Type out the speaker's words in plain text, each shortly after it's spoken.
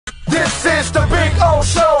This is the Big O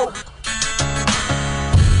Show.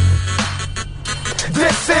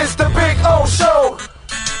 This is the Big O Show.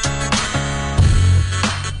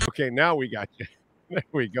 Okay, now we got you. There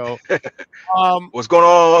we go. What's going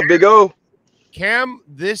on, Big O? Cam,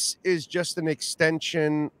 this is just an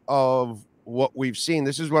extension of what we've seen.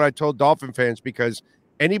 This is what I told Dolphin fans, because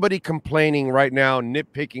anybody complaining right now,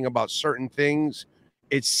 nitpicking about certain things,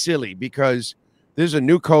 it's silly, because there's a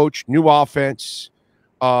new coach, new offense,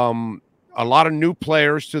 a lot of new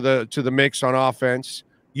players to the mix on offense.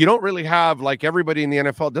 You don't really have, like everybody in the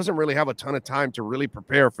NFL, doesn't really have a ton of time to really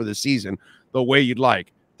prepare for the season the way you'd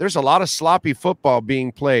like. There's a lot of sloppy football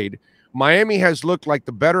being played. Miami has looked like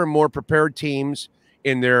the better and more prepared teams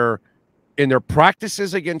in their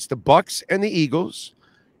practices against the Bucs and the Eagles,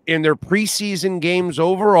 in their preseason games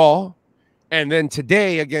overall, and then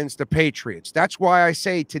today against the Patriots. That's why I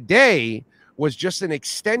say today was just an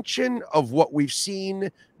extension of what we've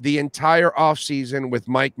seen the entire offseason with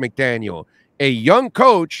Mike McDaniel, a young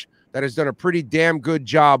coach that has done a pretty damn good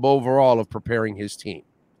job overall of preparing his team.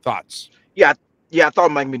 Thoughts? Yeah, I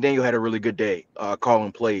thought Mike McDaniel had a really good day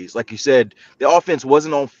calling plays. Like you said, the offense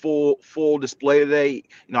wasn't on full display today.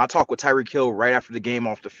 You know, I talked with Tyreek Hill right after the game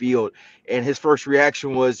off the field, and his first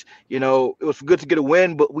reaction was, you know, it was good to get a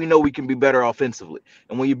win, but we know we can be better offensively.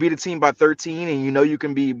 And when you beat a team by 13 and you know you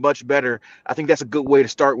can be much better, I think that's a good way to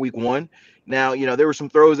start week one. Now, you know, there were some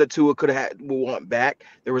throws that Tua could have had, will want back.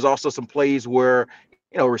 There was also some plays where,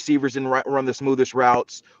 you know, receivers didn't run the smoothest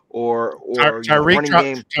routes, or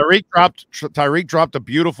Tyreek dropped a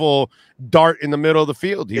beautiful dart in the middle of the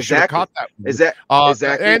field. He should have caught that.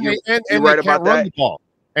 Exactly. And you're right about that. The ball.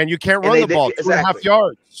 And you can't run the ball 2.5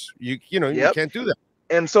 yards. You can't do that.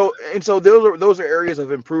 And so those are areas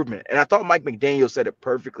of improvement. And I thought Mike McDaniel said it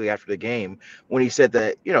perfectly after the game when he said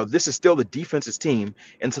that, you know, this is still the defense's team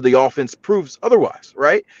until the offense proves otherwise,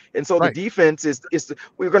 right? And so the defense is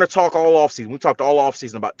we're going to talk all offseason. We talked all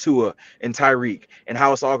offseason about Tua and Tyreek and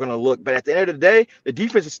how it's all going to look. But at the end of the day, the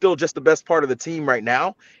defense is still just the best part of the team right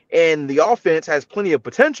now. And the offense has plenty of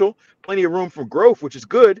potential, plenty of room for growth, which is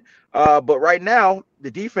good. But right now,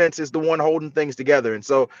 the defense is the one holding things together. And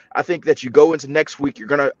so I think that you go into next week, you're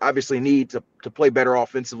going to obviously need to play better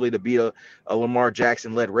offensively to beat a Lamar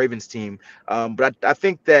Jackson-led Ravens team. But I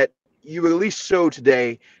think that you at least showed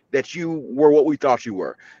today that you were what we thought you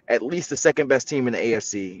were, at least the second best team in the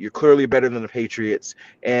AFC. You're clearly better than the Patriots.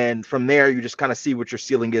 And from there, you just kind of see what your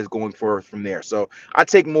ceiling is going forward from there. So I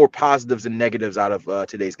take more positives and negatives out of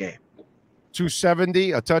today's game.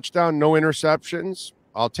 270, a touchdown, no interceptions.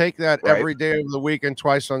 I'll take that every day of the week and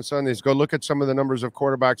twice on Sundays. Go look at some of the numbers of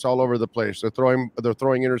quarterbacks all over the place. They're throwing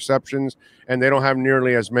interceptions, and they don't have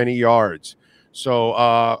nearly as many yards. So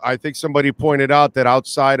I think somebody pointed out that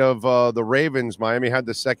outside of the Ravens, Miami had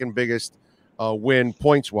the second biggest win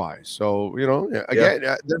points-wise. So, you know, again,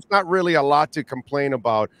 there's not really a lot to complain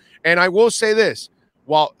about. And I will say this.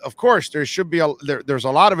 While, of course, there should be there's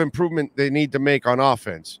a lot of improvement they need to make on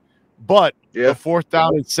offense. But the 4th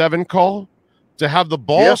down and 7 call, to have the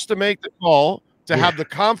balls to make the call, to have the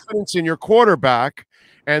confidence in your quarterback,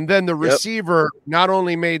 and then the receiver not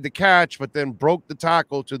only made the catch, but then broke the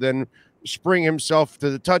tackle to then spring himself to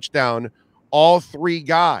the touchdown. All three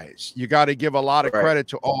guys, you got to give a lot of credit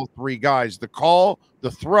to all three guys: the call, the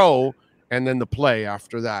throw, and then the play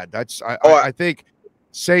after that. That's I think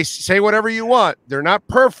say whatever you want, they're not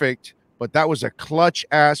perfect, but that was a clutch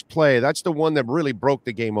ass play. That's the one that really broke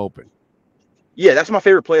the game open. Yeah, that's my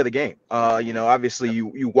favorite play of the game. You know, obviously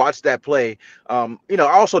you watched that play. You know,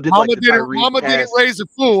 I also did Mama didn't raise a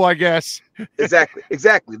fool, I guess.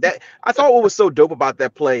 Exactly. That I thought what was so dope about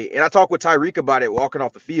that play, and I talked with Tyreek about it walking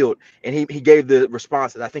off the field, and he gave the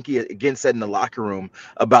response that I think he again said in the locker room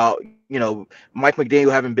about, you know, Mike McDaniel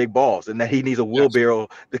having big balls and that he needs a wheelbarrow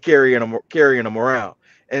to carrying them around.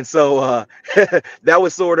 And so that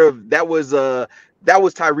was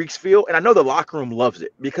Tyreek's feel. And I know the locker room loves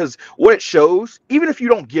it, because what it shows, even if you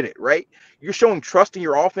don't get it, right, you're showing trust in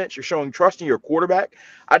your offense. You're showing trust in your quarterback.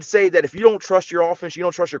 I'd say that if you don't trust your offense, you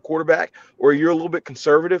don't trust your quarterback, or you're a little bit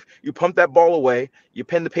conservative, you pump that ball away, you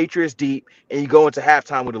pin the Patriots deep, and you go into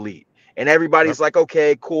halftime with a lead. And everybody's like,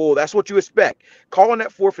 okay, cool. That's what you expect. Calling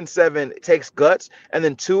that 4th and 7 takes guts. And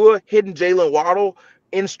then Tua hitting Jalen Waddle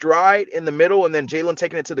in stride in the middle, and then Jalen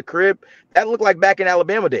taking it to the crib. That looked like back in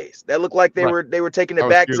Alabama days. That looked like they were taking it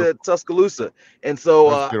back to Tuscaloosa. And so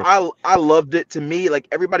I loved it. To me, like,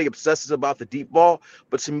 everybody obsesses about the deep ball,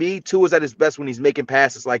 but to me, Tua's at his best when he's making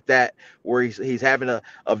passes like that, where he's having a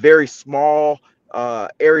very small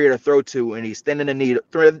area to throw to, and he's threading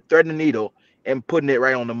the needle and putting it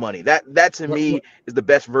right on the money. That to me is the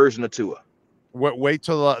best version of Tua. Wait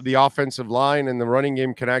till the offensive line and the running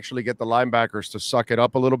game can actually get the linebackers to suck it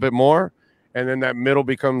up a little bit more, and then that middle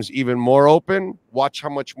becomes even more open. Watch how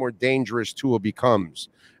much more dangerous Tua becomes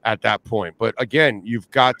at that point. But again, you've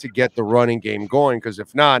got to get the running game going, because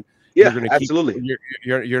if not, you're going to keep absolutely.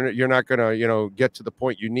 You're not going to get to the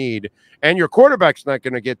point you need, and your quarterback's not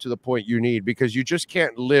going to get to the point you need, because you just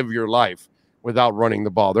can't live your life without running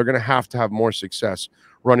the ball. They're going to have more success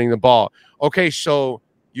running the ball. Okay, so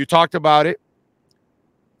you talked about it.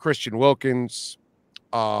 Christian Wilkins,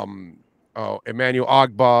 Emmanuel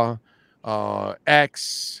Ogbah,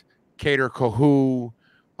 X, Cater Kahu,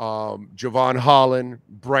 Javon Holland,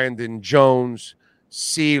 Brandon Jones,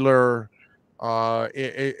 Sealer.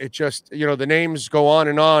 It just, the names go on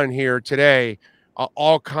and on here today.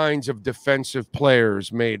 All kinds of defensive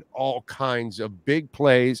players made all kinds of big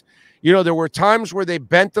plays. There were times where they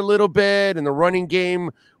bent a little bit, and the running game,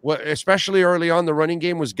 especially early on, the running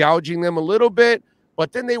game was gouging them a little bit.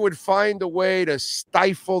 But then they would find a way to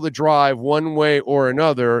stifle the drive one way or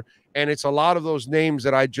another. And it's a lot of those names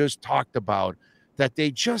that I just talked about that they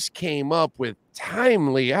just came up with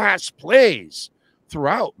timely ass plays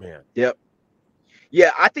throughout, man. Yep.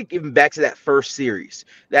 Yeah, I think even back to that first series,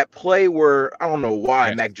 that play where I don't know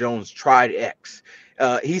why Mac Jones tried X.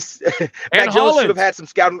 Mac Jones should have had some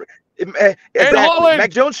scouting. Exactly.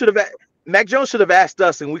 Mac Jones should have asked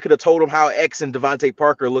us, and we could have told him how X and Devontae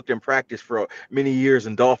Parker looked in practice for many years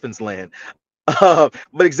in Dolphins land.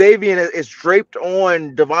 But Xavier is draped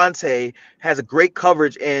on Devontae, has a great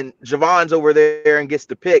coverage, and Javon's over there and gets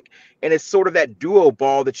the pick. And it's sort of that duo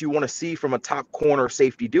ball that you want to see from a top corner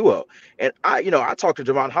safety duo. And I talked to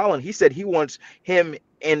Javon Holland. He said he wants him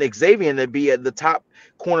and Xavier to be at the top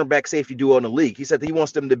cornerback safety duo in the league. He said he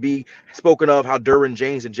wants them to be spoken of how Derwin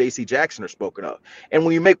James and J.C. Jackson are spoken of. And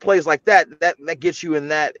when you make plays like that gets you in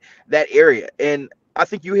that area. And I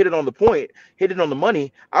think you hit it on the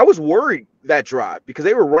money. I was worried that drive because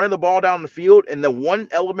they were running the ball down the field. And the one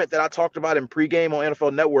element that I talked about in pregame on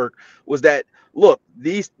NFL Network was that, look,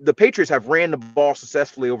 the Patriots have ran the ball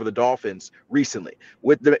successfully over the Dolphins recently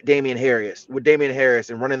with Damian Harris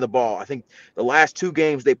and running the ball. I think the last two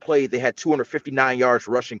games they played, they had 259 yards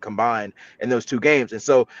rushing combined in those two games. And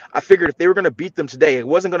so I figured if they were going to beat them today, it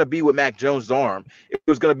wasn't going to be with Mac Jones' arm. It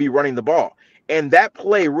was going to be running the ball. And that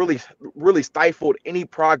play really, really stifled any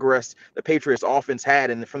progress the Patriots offense had.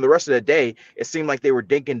 And from the rest of the day, it seemed like they were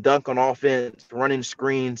dink and dunk on offense, running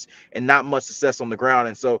screens, and not much success on the ground.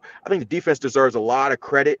 And so I think the defense deserves a lot of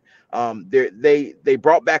credit. They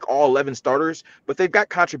brought back all 11 starters, but they've got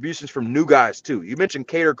contributions from new guys too. You mentioned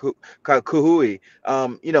Cater Kahui.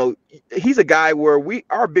 He's a guy where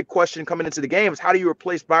our big question coming into the game is how do you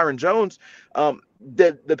replace Byron Jones?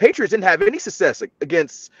 The Patriots didn't have any success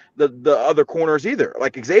against the other corners either.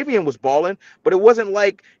 Like Xavier was balling, but it wasn't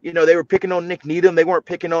like, they were picking on Nick Needham. They weren't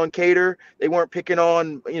picking on Cater. They weren't picking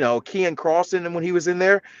on, Kean Crossan when he was in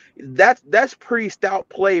there. That's pretty stout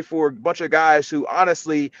play for a bunch of guys who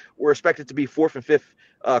honestly were expected to be fourth and fifth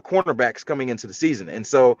cornerbacks coming into the season. And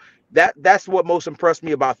so that's what most impressed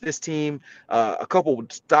me about this team. A couple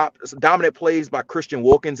dominant plays by Christian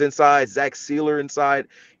Wilkins inside, Zach Sealer inside.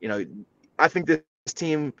 I think this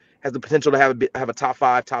team has the potential to have a top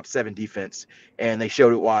 5, top 7 defense, and they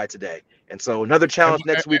showed it why today. And so another challenge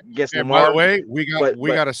next week against Lamar. By the way, we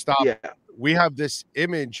got to stop. Yeah. We have this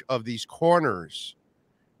image of these corners,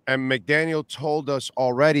 and McDaniel told us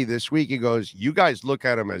already this week. He goes, "You guys look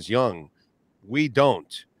at them as young, we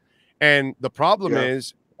don't." And the problem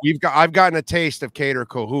is, I've gotten a taste of Cater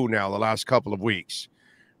Kahu now the last couple of weeks.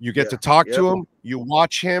 You get to talk to him, you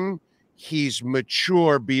watch him. He's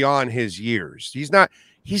mature beyond his years. He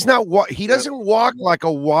doesn't walk like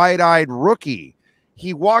a wide-eyed rookie.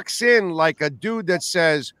 He walks in like a dude that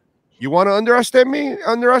says, "You want to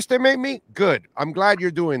underestimate me? Good. I'm glad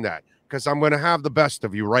you're doing that because I'm going to have the best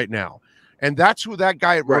of you right now." And that's who that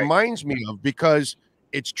guy reminds me of, because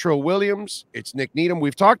it's Trill Williams, it's Nick Needham.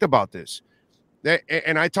 We've talked about this.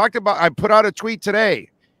 And I put out a tweet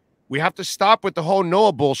today. We have to stop with the whole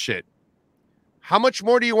Noah bullshit. How much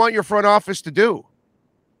more do you want your front office to do?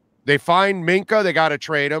 They find Minka, they got to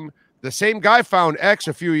trade him. The same guy found X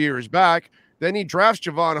a few years back. Then he drafts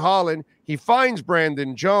Javon Holland. He finds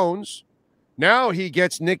Brandon Jones. Now he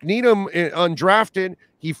gets Nick Needham undrafted.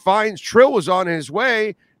 He finds Trill was on his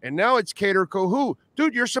way, and now it's Cater Kahu.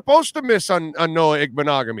 Dude, you're supposed to miss on Noah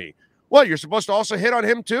Igbenogany. Well, you're supposed to also hit on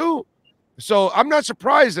him too. So I'm not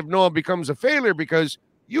surprised if Noah becomes a failure, because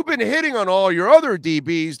you've been hitting on all your other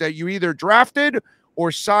DBs that you either drafted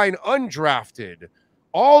or signed undrafted.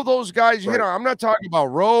 All those guys you hit on. I'm not talking about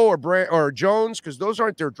Rowe or Jones, because those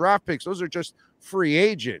aren't their draft picks. Those are just free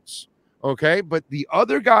agents. Okay, but the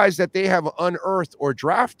other guys that they have unearthed or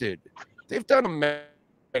drafted, they've done a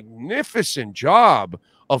magnificent job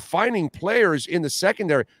of finding players in the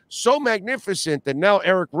secondary. So magnificent that now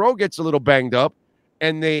Eric Rowe gets a little banged up,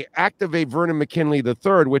 and they activate Vernon McKinley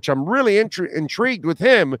III, which I'm really intrigued with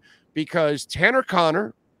him because Tanner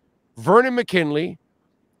Connor, Vernon McKinley,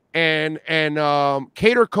 and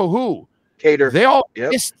Cater Kohu. They all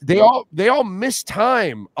missed, they all missed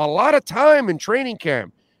time, a lot of time in training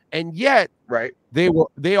camp. And yet, they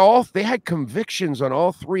had convictions on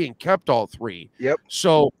all three and kept all three. Yep.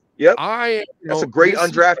 So that's a great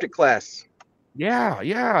undrafted class. Yeah.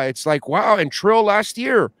 It's like, wow. And Trill last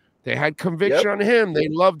year, they had conviction on him. They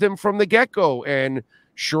loved him from the get-go. And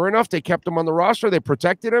sure enough, they kept him on the roster. They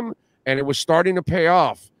protected him, and it was starting to pay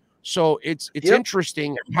off. So it's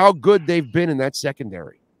interesting how good they've been in that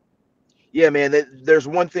secondary. Yeah, man, there's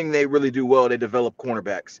one thing they really do well. They develop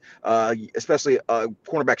cornerbacks, especially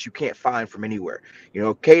cornerbacks you can't find from anywhere. You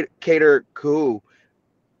know, Cater Koo,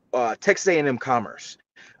 Texas A&M Commerce.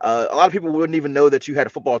 A lot of people wouldn't even know that you had a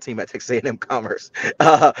football team at Texas A&M Commerce.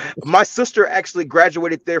 My sister actually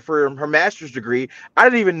graduated there for her master's degree. I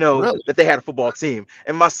didn't even know that they had a football team.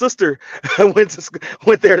 And my sister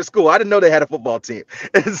went there to school. I didn't know they had a football team.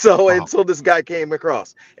 And so until this guy came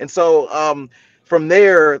across. And so from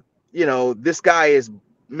there, you know, this guy is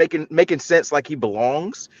making sense like he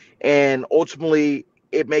belongs. And ultimately,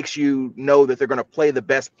 it makes you know that they're going to play the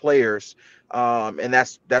best players. And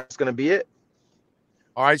that's going to be it.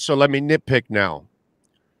 All right, so let me nitpick now.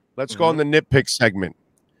 Let's go on the nitpick segment.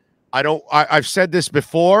 I've said this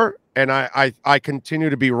before, and I continue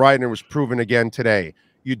to be right, and it was proven again today.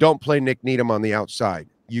 You don't play Nick Needham on the outside.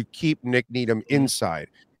 You keep Nick Needham inside.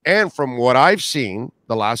 And from what I've seen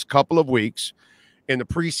the last couple of weeks, in the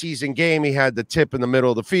preseason game, he had the tip in the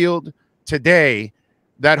middle of the field. Today,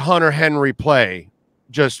 that Hunter Henry play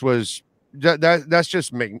just was that's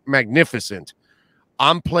just magnificent.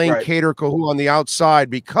 I'm playing Cater Kohu on the outside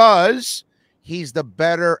because he's the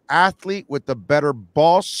better athlete with the better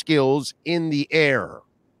ball skills in the air.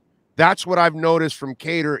 That's what I've noticed from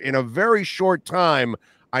Cater in a very short time.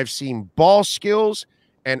 I've seen ball skills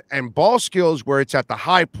and ball skills where it's at the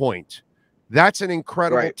high point. That's an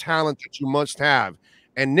incredible talent that you must have.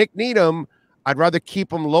 And Nick Needham, I'd rather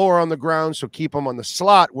keep him lower on the ground, so keep him on the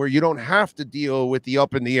slot where you don't have to deal with the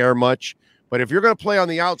up in the air much. But if you're going to play on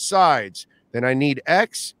the outsides, then I need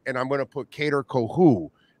X, and I'm going to put Cater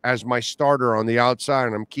Kohu as my starter on the outside,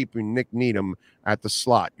 and I'm keeping Nick Needham at the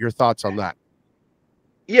slot. Your thoughts on that?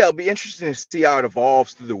 Yeah, it'll be interesting to see how it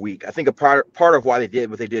evolves through the week. I think a part of why they did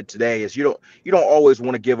what they did today is you don't always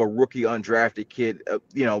want to give a rookie undrafted kid,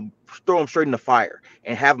 throw him straight in the fire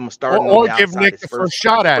and have him start or give Nick the first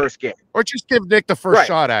shot at it. Game. Or just give Nick the first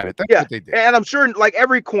shot at it. That's what they did. And I'm sure, like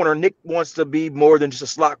every corner, Nick wants to be more than just a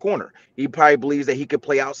slot corner. He probably believes that he could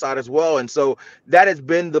play outside as well. And so that has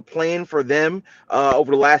been the plan for them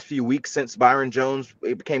over the last few weeks since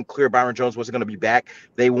it became clear Byron Jones wasn't going to be back.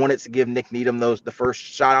 They wanted to give Nick Needham the first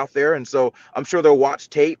shot out there. And so I'm sure they'll watch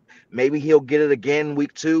tape. Maybe he'll get it again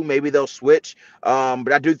week 2. Maybe they'll switch.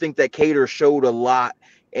 But I do think that Cater showed a lot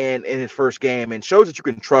in his first game and shows that you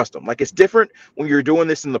can trust him. Like, it's different when you're doing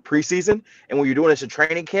this in the preseason and when you're doing this in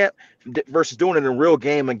training camp versus doing it in a real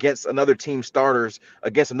game against another team starters,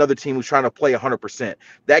 against another team who's trying to play 100%.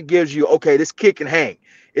 That gives you, okay, this kid can hang.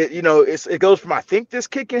 It goes from I think this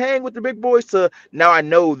kid can hang with the big boys to now I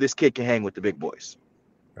know this kid can hang with the big boys.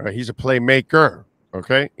 He's a playmaker.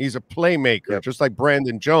 Okay, he's a playmaker, just like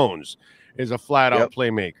Brandon Jones is a flat-out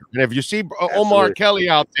playmaker. And if you see Omar Kelly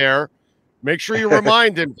out there, make sure you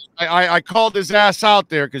remind him. I called his ass out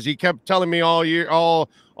there because he kept telling me all year, all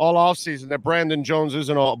offseason that Brandon Jones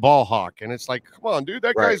isn't a ball hawk. And it's like, come on, dude,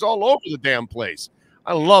 that guy's all over the damn place.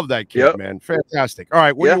 I love that kid, man. Fantastic. All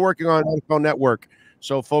right, what are you working on NFL Network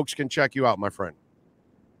so folks can check you out, my friend?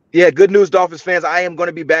 Yeah, good news, Dolphins fans. I am going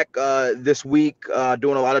to be back this week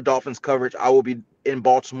doing a lot of Dolphins coverage. I will be in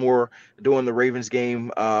Baltimore doing the Ravens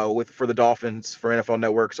game for the Dolphins for NFL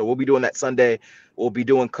Network. So we'll be doing that Sunday. We'll be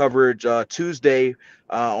doing coverage Tuesday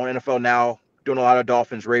on NFL Now, doing a lot of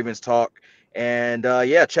Dolphins Ravens talk. And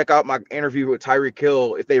check out my interview with Tyreek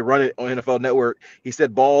Hill if they run it on NFL Network. He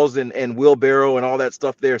said balls and wheelbarrow and all that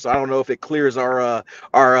stuff there. So I don't know if it clears our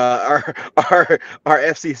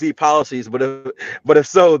FCC policies, but if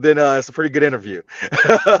so, then it's a pretty good interview.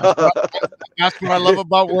 That's what I love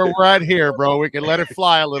about where we're at here, bro. We can let it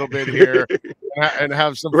fly a little bit here and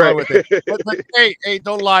have some fun with it. But hey,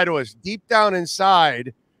 don't lie to us. Deep down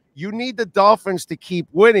inside, you need the Dolphins to keep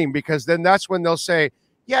winning because then that's when they'll say,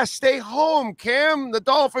 yeah, stay home, Cam. The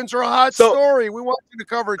Dolphins are a hot story. We want you to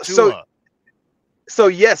cover Tua. So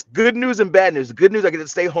yes, good news and bad news. The good news, I get to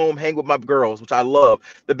stay home, hang with my girls, which I love.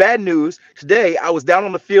 The bad news, today I was down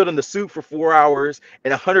on the field in the suit for 4 hours,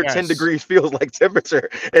 and 110 Yes. degrees feels like temperature.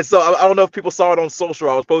 And so I don't know if people saw it on social.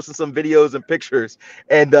 I was posting some videos and pictures,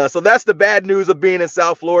 and so that's the bad news of being in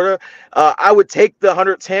South Florida. I would take the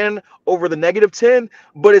 110 over the -10,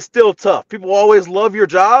 but it's still tough. People always love your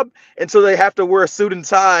job until they have to wear a suit and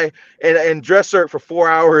tie and dress shirt for 4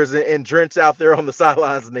 hours and drench out there on the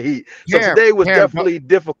sidelines in the heat. So today was definitely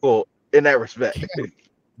difficult in that respect.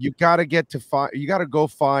 You got to get to find. You got to go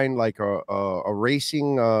find like a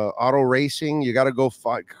racing, auto racing. You got to go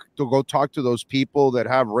talk to those people that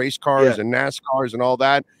have race cars and NASCARs and all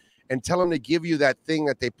that, and tell them to give you that thing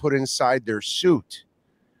that they put inside their suit.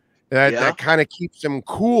 That kind of keeps them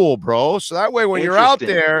cool, bro. So that way, when you're out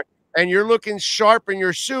there and you're looking sharp in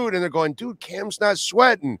your suit, and they're going, dude, Cam's not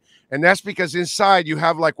sweating. And that's because inside you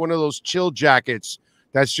have like one of those chill jackets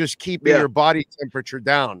that's just keeping your body temperature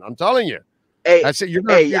down. I'm telling you. Hey, that's it. You're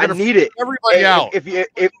I need it. Everybody out.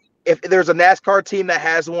 If there's a NASCAR team that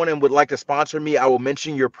has one and would like to sponsor me, I will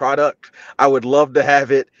mention your product. I would love to have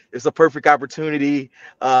it. It's a perfect opportunity.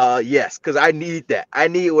 Yes, because I need that. I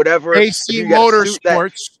need whatever. JC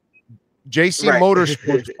Motorsports. JC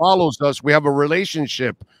Motorsports follows us. We have a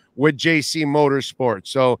relationship with JC Motorsports.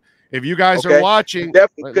 So if you guys are watching,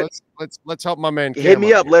 let's help my man Cam. Hit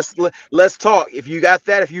me up. Let's talk. If you got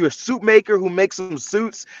that, if you're a suit maker who makes some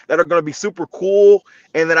suits that are going to be super cool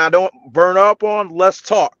and then I don't burn up on, let's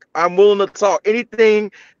talk. I'm willing to talk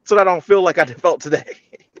anything so that I don't feel like I felt today.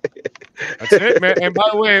 That's it, man. And by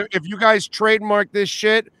the way, if you guys trademark this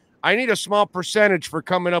shit, I need a small percentage for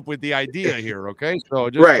coming up with the idea here, okay?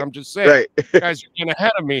 So I'm just saying, you guys are getting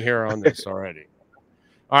ahead of me here on this already.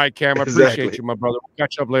 All right, Cam, I appreciate you, my brother. We'll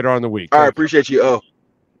catch up later on in the week. All right, appreciate you. Oh,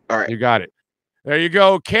 all right. You got it. There you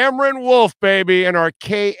go. Cameron Wolf, baby, and our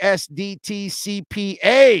KSDT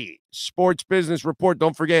CPA Sports Business Report.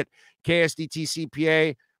 Don't forget, KSDT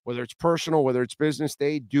CPA, whether it's personal, whether it's business,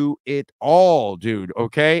 they do it all, dude,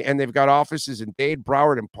 okay? And they've got offices in Dade,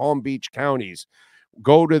 Broward, and Palm Beach counties.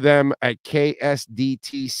 Go to them at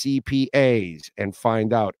KSDT CPAs and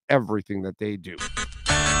find out everything that they do.